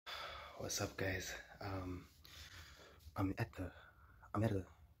What's up, guys? I'm at the I'm at a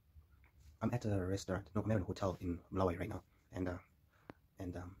I'm at a restaurant. No, I'm at a hotel in Bulawayo right now, and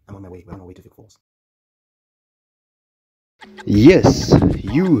I'm on my way. We're on our way to Vic Falls. Yes,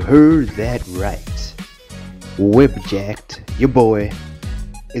 you heard that right. Whipjacked, your boy,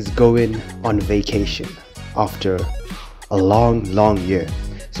 is going on vacation after a long year.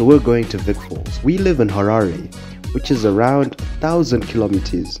 So we're going to Vic Falls. We live in Harare, which is around 1,000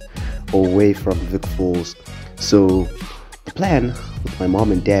 kilometers away from Vic Falls. So the plan with my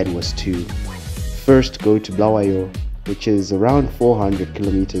mom and dad was to first go to Bulawayo, which is around 400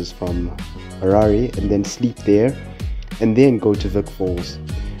 kilometers from Harare, and then sleep there and then go to Vic Falls.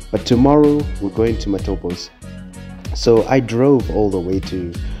 But tomorrow we're going to Matopos. So I drove all the way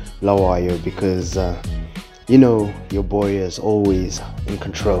to Bulawayo because your boy is always in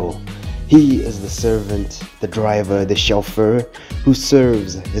control. He is the servant, the driver, the chauffeur who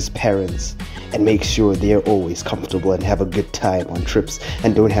serves his parents and makes sure they're always comfortable and have a good time on trips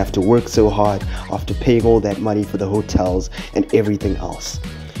and don't have to work so hard after paying all that money for the hotels and everything else.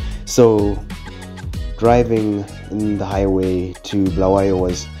 So driving in the highway to Bulawayo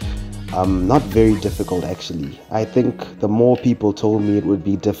was not very difficult, actually. I think the more people told me it would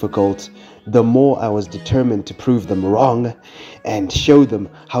be difficult, the more I was determined to prove them wrong and show them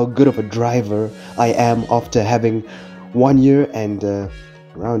how good of a driver I am after having 1 year and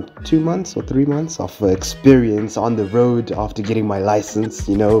around 2 months or 3 months of experience on the road after getting my license,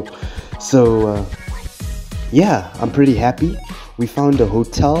 So yeah, I'm pretty happy. We found a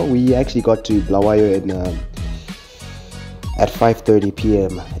hotel. We actually got to Bulawayo at 5:30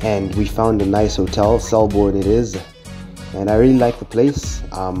 p.m. and we found a nice hotel. Selborne it is, and I really like the place.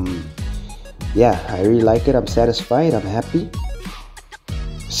 Yeah, I really like it. I'm satisfied. I'm happy.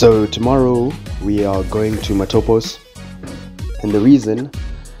 So tomorrow we are going to Matopos, and the reason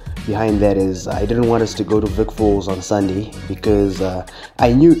behind that is I didn't want us to go to Vic Falls on Sunday because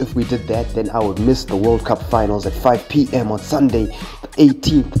I knew if we did that, then I would miss the World Cup finals at 5 p.m. on Sunday, the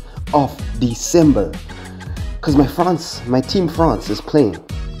 18th of December. Because my team France is playing,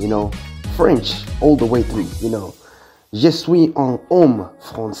 French all the way through, Je suis un homme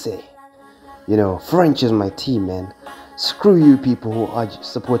français. French is my team, man. Screw you people who are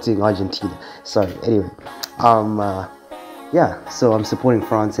supporting Argentina. Sorry, anyway. Yeah, so I'm supporting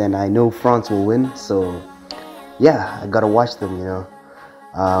France and I know France will win, so yeah, I gotta watch them,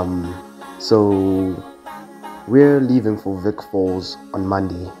 So we're leaving for Vic Falls on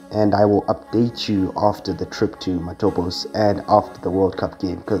Monday, and I will update you after the trip to Matopos and after the World Cup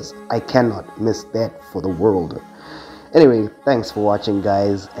game because I cannot miss that for the world. Anyway, thanks for watching,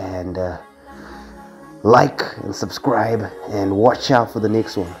 guys, and like and subscribe and watch out for the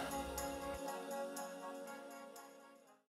next one.